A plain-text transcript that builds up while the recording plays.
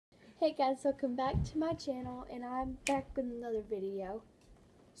Hey guys, welcome back to my channel, and I'm back with another video.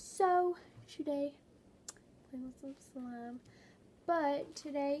 So, today, playing with some slime, but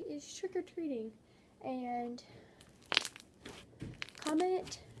today is trick-or-treating, and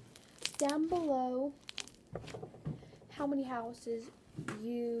comment down below how many houses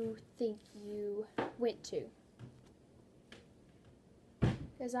you think you went to.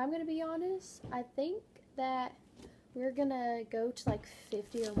 Because I'm going to be honest, I think that we're gonna go to like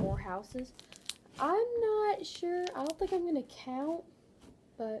 50 or more houses. I'm not sure. I don't think I'm gonna count,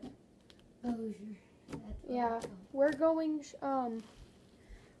 but yeah, we're going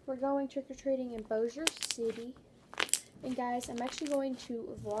trick-or-treating in Bossier City. And guys, I'm actually going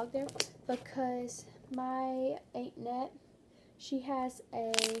to vlog there because my Aunt Net, she has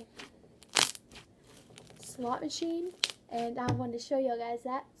a slot machine, and I wanted to show y'all guys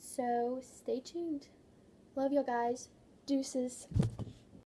that. So stay tuned. Love y'all guys. Deuces.